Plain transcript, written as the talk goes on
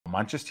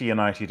Manchester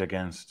United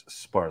against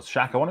Spurs.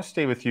 Shaka, I want to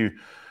stay with you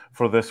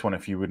for this one,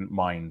 if you wouldn't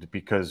mind,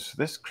 because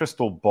this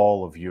crystal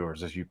ball of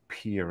yours, as you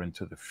peer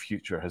into the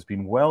future, has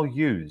been well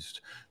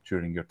used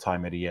during your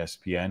time at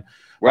ESPN.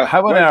 Well,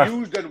 how on earth...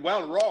 used and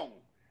well wrong.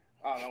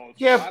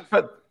 Yeah,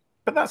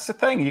 but that's the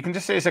thing. You can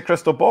just say it's a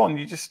crystal ball, and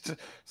it's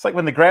like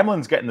when the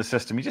gremlins get in the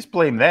system, you just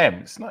blame them.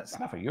 It's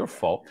never your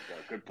fault.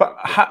 But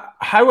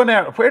how on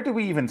earth, where do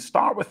we even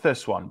start with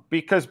this one?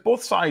 Because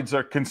both sides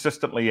are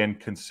consistently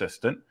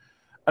inconsistent,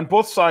 and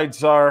both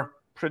sides are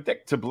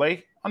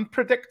predictably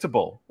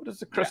unpredictable. What does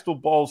the crystal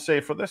ball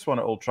say for this one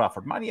at Old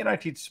Trafford? Man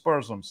United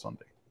Spurs on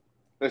Sunday.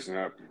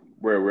 Listen,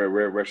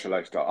 where shall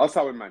I start? I'll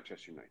start with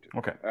Manchester United.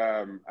 Okay.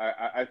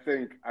 I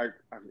think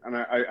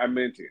I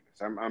maintain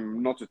this.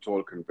 I'm not at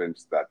all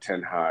convinced that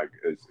Ten Hag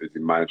is the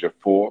manager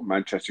for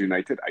Manchester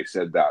United. I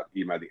said that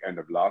even at the end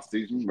of last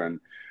season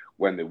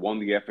when they won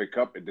the FA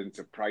Cup. It didn't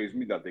surprise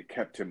me that they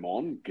kept him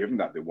on, given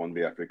that they won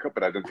the FA Cup.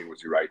 But I don't think it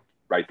was the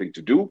right thing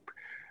to do.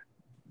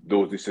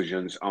 Those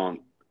decisions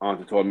aren't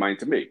at all mine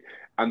to make.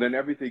 And then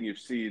everything you've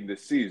seen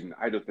this season,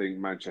 I don't think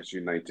Manchester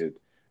United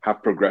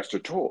have progressed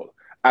at all.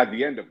 At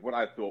the end of what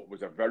I thought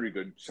was a very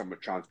good summer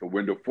transfer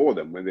window for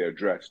them when they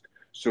addressed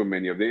so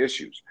many of the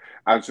issues.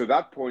 And so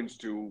that points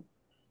to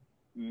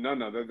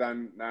none other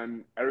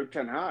than Erik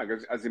ten Hag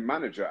as a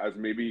manager, as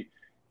maybe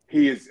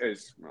he is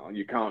well,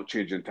 you can't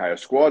change the entire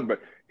squad,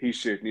 but he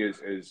certainly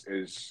is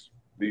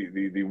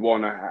the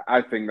one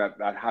I think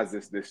that has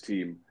this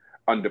team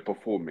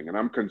underperforming. And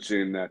I'm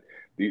concerned that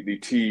the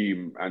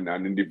team and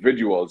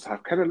individuals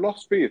have kind of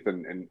lost faith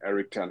in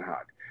Erik ten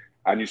Hag.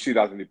 And you see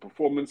that in the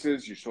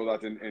performances. You saw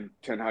that in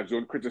Ten Hag's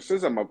own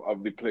criticism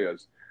of the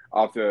players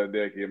after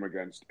their game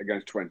against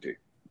 20.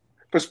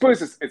 For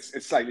Spurs,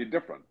 it's slightly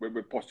different with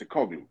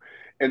Postecoglou,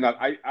 in that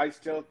I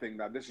still think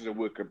that this is a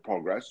work in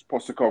progress.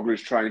 Postecoglou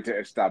is trying to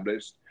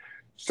establish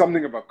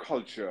something of a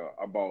culture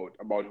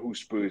about who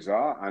Spurs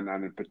are, and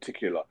in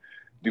particular,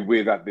 the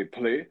way that they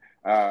play.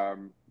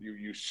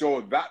 You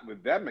saw that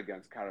with them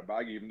against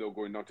Karabakh, even though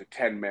going down to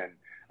 10 men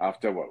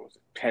after,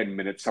 10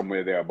 minutes,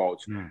 somewhere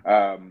thereabouts.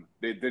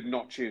 They did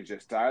not change their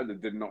style. They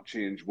did not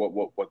change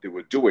what they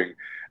were doing.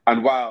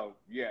 And while,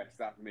 yes,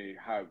 that may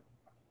have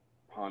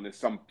harnessed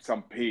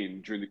some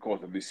pain during the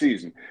course of the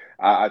season,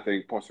 I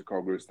think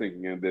Postecoglou is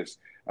thinking of this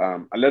a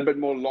little bit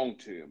more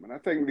long-term. And I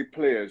think the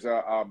players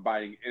are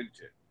buying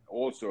into it.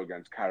 Also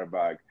against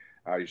Karabakh,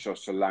 you saw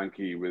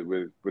Solanke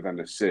with an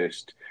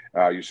assist.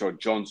 You saw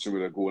Johnson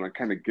with a goal, and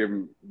kind of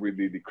given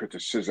really the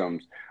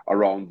criticisms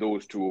around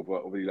those two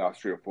over the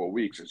last 3 or 4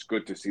 weeks. It's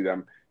good to see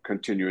them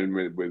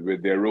continuing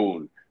with their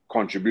own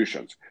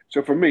contributions.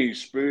 So for me,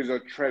 Spurs are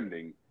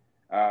trending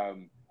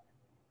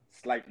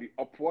slightly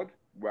upward,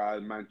 while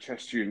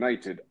Manchester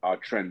United are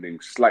trending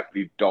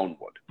slightly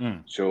downward.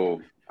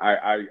 So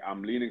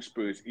I'm leaning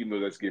Spurs, even though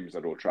this game is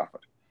at Old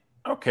Trafford.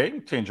 Okay,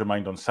 change your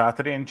mind on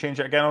Saturday and change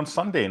it again on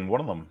Sunday, and one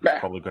of them is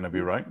probably going to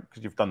be right,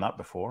 because you've done that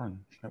before and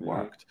it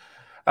worked.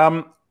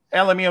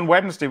 LME, on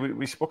Wednesday,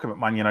 we spoke about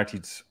Man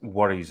United's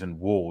worries and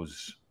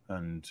woes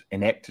and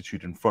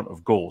ineptitude in front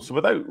of goal. So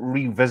without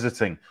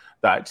revisiting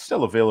that, it's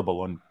still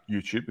available on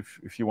YouTube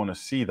if you want to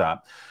see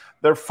that.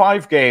 There are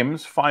 5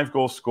 games, 5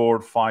 goals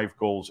scored, 5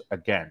 goals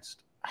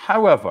against.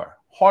 However,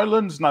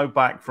 Højlund's now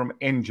back from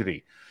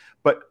injury,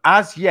 but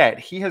as yet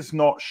he has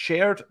not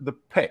shared the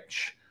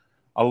pitch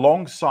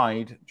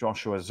alongside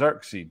Joshua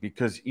Zirkzee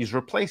because he's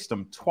replaced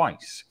him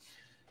twice.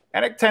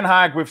 Erik ten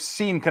Hag, we've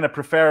seen, kind of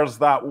prefers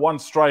that one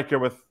striker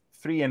with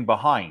 3 in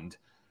behind.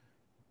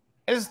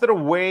 Is there a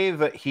way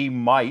that he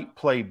might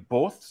play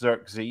both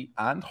Zirkzee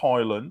and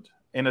Højlund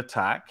in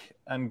attack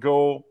and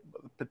go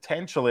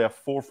potentially a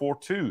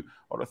 4-4-2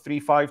 or a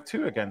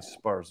 3-5-2 against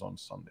Spurs on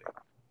Sunday?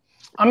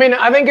 I mean,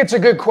 I think it's a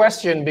good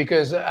question,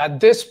 because at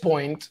this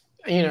point,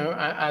 you know,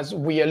 as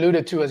we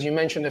alluded to, as you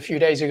mentioned a few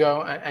days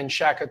ago, and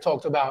Shaka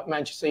talked about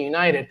Manchester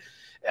United,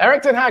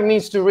 Erik ten Hag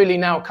needs to really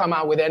now come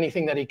out with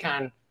anything that he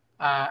can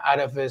out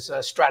of his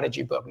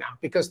strategy book now,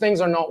 because things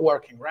are not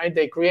working, right?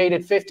 They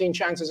created 15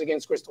 chances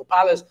against Crystal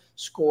Palace,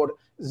 scored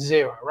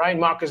 0, right?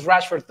 Marcus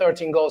Rashford,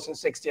 13 goals in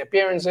 60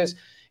 appearances.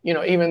 You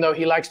know, even though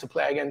he likes to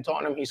play against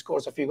Tottenham, he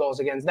scores a few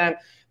goals against them.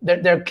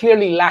 They're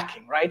clearly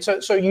lacking, right?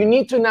 So you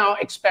need to now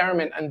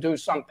experiment and do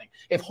something.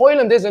 If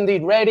Højlund is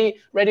indeed ready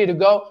to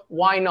go,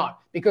 why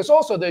not? Because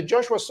also the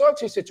Joshua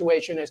Zirkzee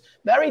situation is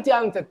very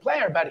talented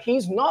player, but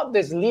he's not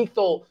this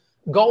lethal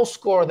goal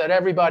scorer that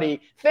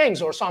everybody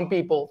thinks, or some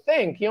people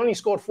think. He only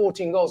scored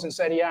 14 goals in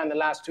Serie A in the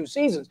last 2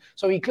 seasons,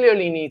 so he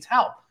clearly needs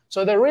help.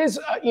 So there is,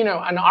 you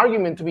know, an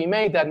argument to be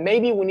made that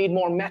maybe we need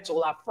more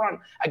metal up front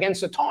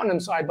against the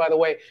Tottenham side, by the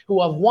way,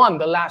 who have won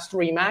the last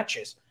 3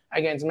 matches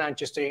against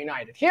Manchester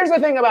United. Here's the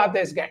thing about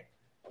this game.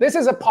 This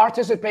is a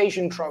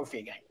participation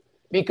trophy game,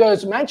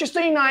 because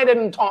Manchester United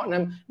and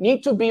Tottenham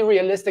need to be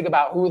realistic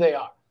about who they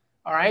are.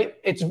 All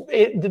right?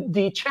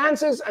 The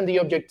chances and the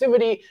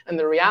objectivity and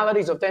the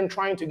realities of them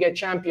trying to get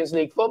Champions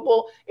League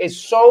football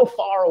is so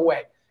far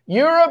away.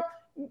 Europe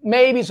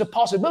maybe is a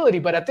possibility,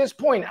 but at this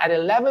point, at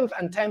 11th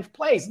and 10th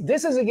place,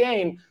 this is a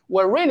game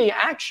where really,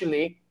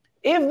 actually,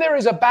 If there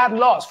is a bad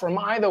loss from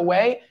either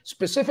way,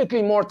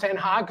 specifically more Ten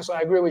Hag, because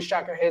I agree with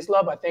Shaka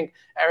Hislop, I think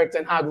Erik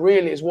Ten Hag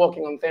really is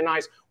walking on thin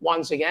ice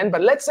once again.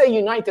 But let's say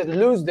United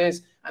lose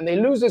this, and they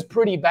lose this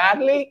pretty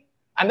badly,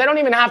 and they don't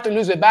even have to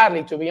lose it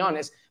badly, to be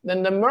honest,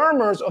 then the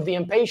murmurs of the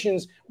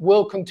impatience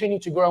will continue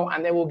to grow,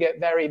 and they will get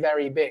very,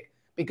 very big.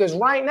 Because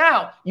right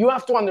now, you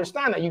have to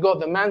understand that you got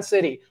the Man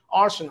City,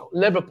 Arsenal,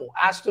 Liverpool,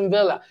 Aston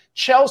Villa,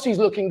 Chelsea's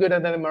looking good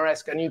at the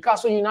Maresca,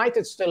 Newcastle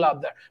United's still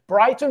up there.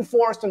 Brighton,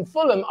 Forest, and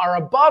Fulham are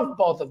above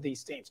both of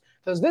these teams.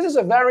 So this is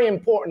a very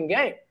important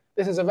game.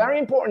 This is a very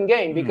important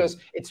game because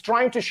it's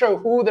trying to show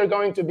who they're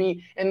going to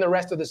be in the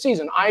rest of the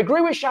season. I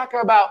agree with Shaka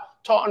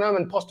about Tottenham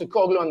and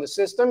Postecoglou and the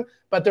system,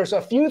 but there's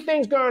a few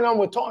things going on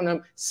with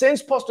Tottenham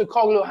since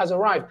Postecoglou has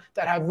arrived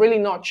that have really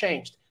not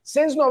changed.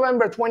 Since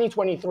November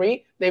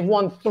 2023, they've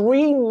won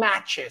 3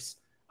 matches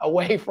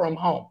away from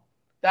home.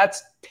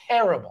 That's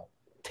terrible.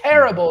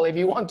 Terrible if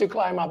you want to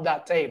climb up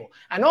that table.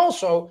 And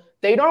also,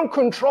 they don't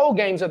control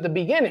games at the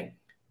beginning.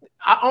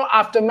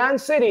 After Man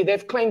City,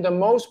 they've claimed the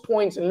most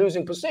points in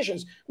losing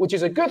positions, which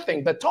is a good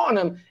thing. But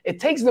Tottenham, it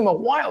takes them a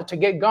while to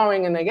get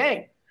going in the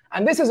game.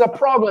 And this is a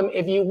problem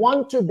if you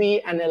want to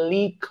be an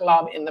elite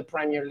club in the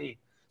Premier League.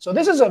 So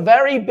this is a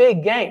very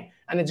big game,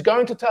 and it's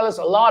going to tell us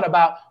a lot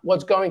about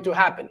what's going to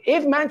happen.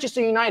 If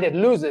Manchester United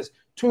loses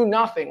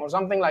 2-0 or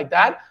something like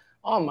that,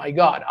 oh my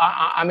God.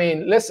 I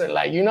mean, listen,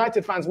 like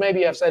United fans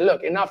maybe have said,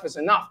 look, enough is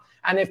enough.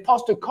 And if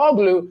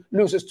Postecoglou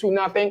loses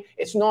 2-0,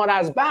 it's not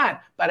as bad.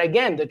 But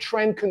again, the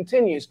trend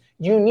continues.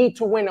 You need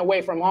to win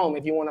away from home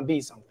if you want to be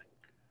something.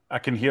 I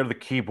can hear the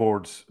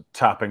keyboards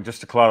tapping. Just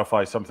to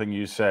clarify something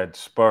you said,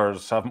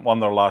 Spurs haven't won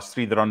their last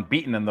 3. They're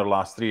unbeaten in their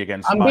last 3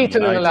 against Man United.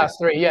 Unbeaten in the last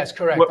 3, yes,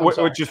 correct.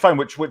 Which is fine,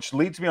 which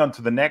leads me on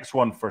to the next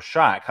one for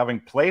Shaq. Having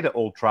played at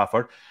Old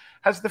Trafford,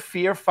 has the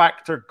fear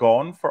factor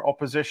gone for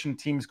opposition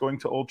teams going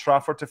to Old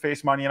Trafford to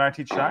face Man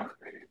United, Shaq?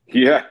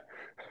 Yeah,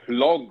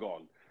 long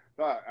gone.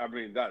 I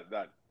mean,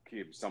 that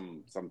came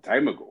some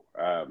time ago.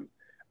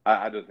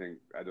 I don't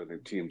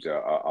think teams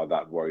are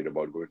that worried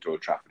about going to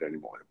Old Trafford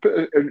anymore,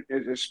 but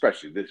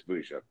especially this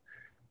version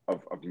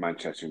of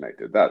Manchester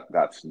United.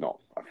 That's not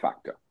a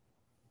factor.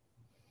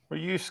 Were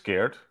you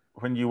scared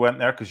when you went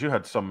there? Because you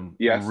had some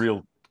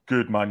real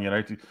good Man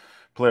United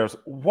players.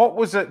 What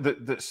was it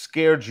that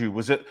scared you?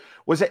 Was it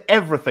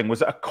everything?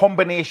 Was it a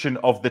combination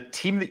of the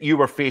team that you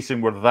were facing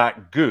were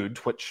that good,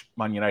 which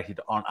Man United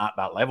aren't at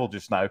that level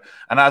just now,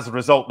 and as a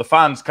result, the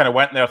fans kind of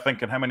went there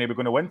thinking, how many are we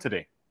going to win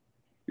today?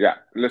 Yeah,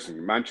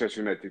 listen, Manchester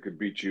United could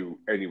beat you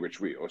any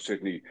which way, or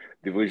certainly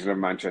the version of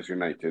Manchester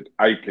United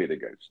I played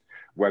against,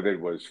 whether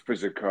it was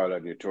physical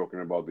and you're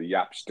talking about the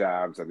Yap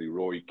Stabs and the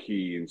Roy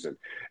Keanes and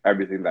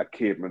everything that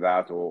came with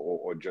that,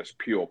 or just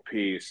pure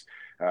pace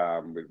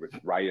with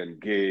Ryan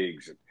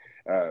Giggs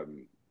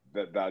and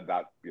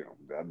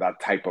that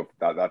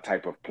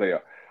type of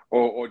player,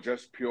 or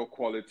just pure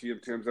quality in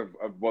terms of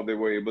what they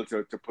were able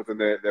to put in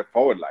their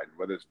forward line,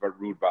 whether it's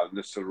Ruud van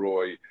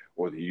Nistelrooy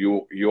or the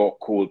York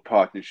Cole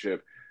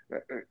partnership.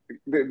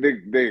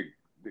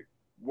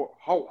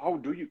 How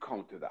do you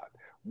counter that?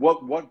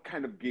 What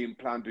kind of game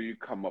plan do you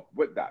come up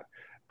with that?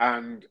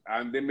 And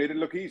they made it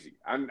look easy,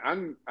 and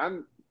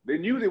they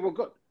knew they were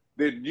good.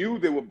 They knew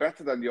they were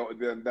better than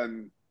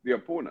the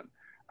opponent,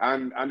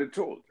 and it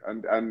told.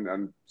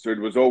 And so it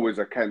was always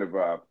a kind of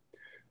a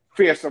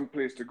fearsome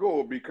place to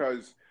go,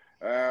 because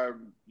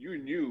you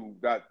knew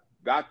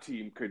that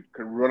team could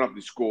run up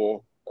the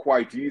score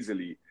quite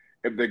easily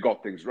if they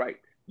got things right.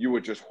 You were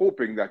just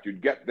hoping that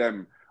you'd get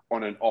them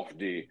on an off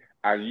day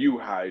and you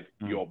had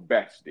your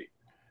best day.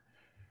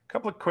 A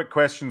couple of quick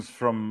questions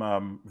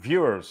from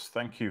viewers.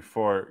 Thank you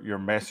for your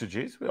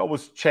messages. We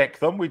always check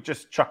them. We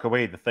just chuck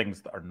away the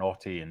things that are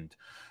naughty and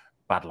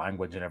bad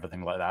language and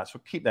everything like that. So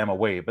keep them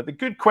away. But the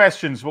good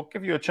questions, we'll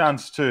give you a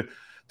chance to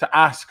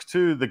ask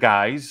to the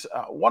guys.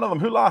 One of them,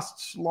 who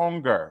lasts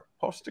longer,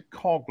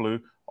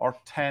 Postecoglou or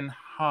Ten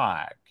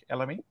Hag?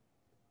 LME?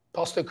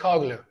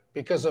 Postecoglou,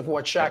 because of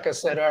what Shaka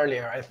said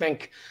earlier. I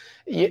think,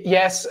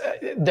 yes,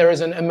 there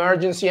is an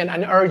emergency and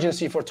an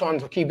urgency for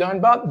Tottenham to keep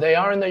going, but they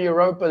are in the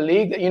Europa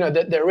League. You know,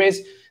 there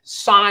is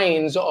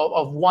signs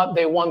of what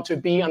they want to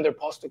be under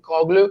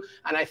Postecoglou,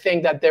 and I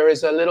think that there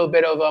is a little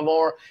bit of a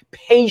more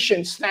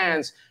patient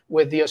stance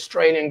with the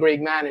Australian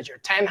Greek manager.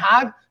 Ten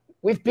Hag,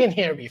 we've been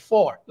here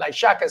before. Like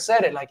Shaka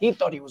said it, like he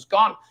thought he was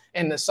gone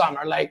in the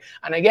summer. Like,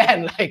 and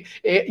again, like,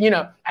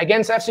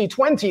 against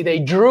FC20, they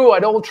drew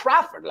at Old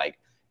Trafford. Like,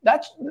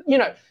 that's,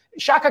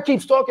 Shaka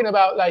keeps talking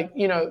about, like,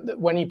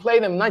 when he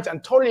played them nights,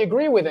 and totally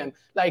agree with him.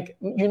 Like,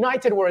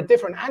 United were a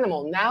different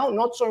animal. Now,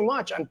 not so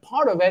much. And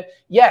part of it,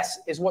 yes,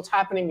 is what's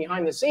happening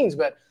behind the scenes.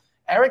 But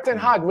Erik Ten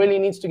Hag really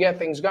needs to get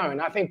things going.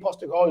 I think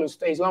Postecoglou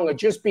stays longer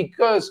just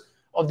because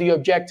of the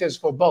objectives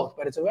for both.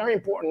 But it's a very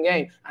important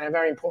game and a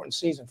very important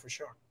season for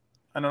sure.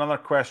 And another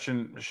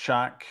question,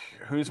 Shaq,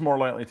 who's more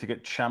likely to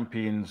get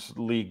Champions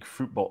League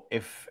football,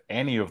 if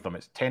any of them?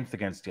 It's 10th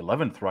against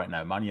 11th right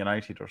now, Man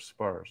United or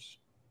Spurs?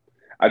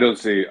 I don't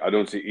see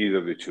either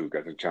of the two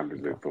getting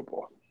Champions League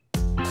football.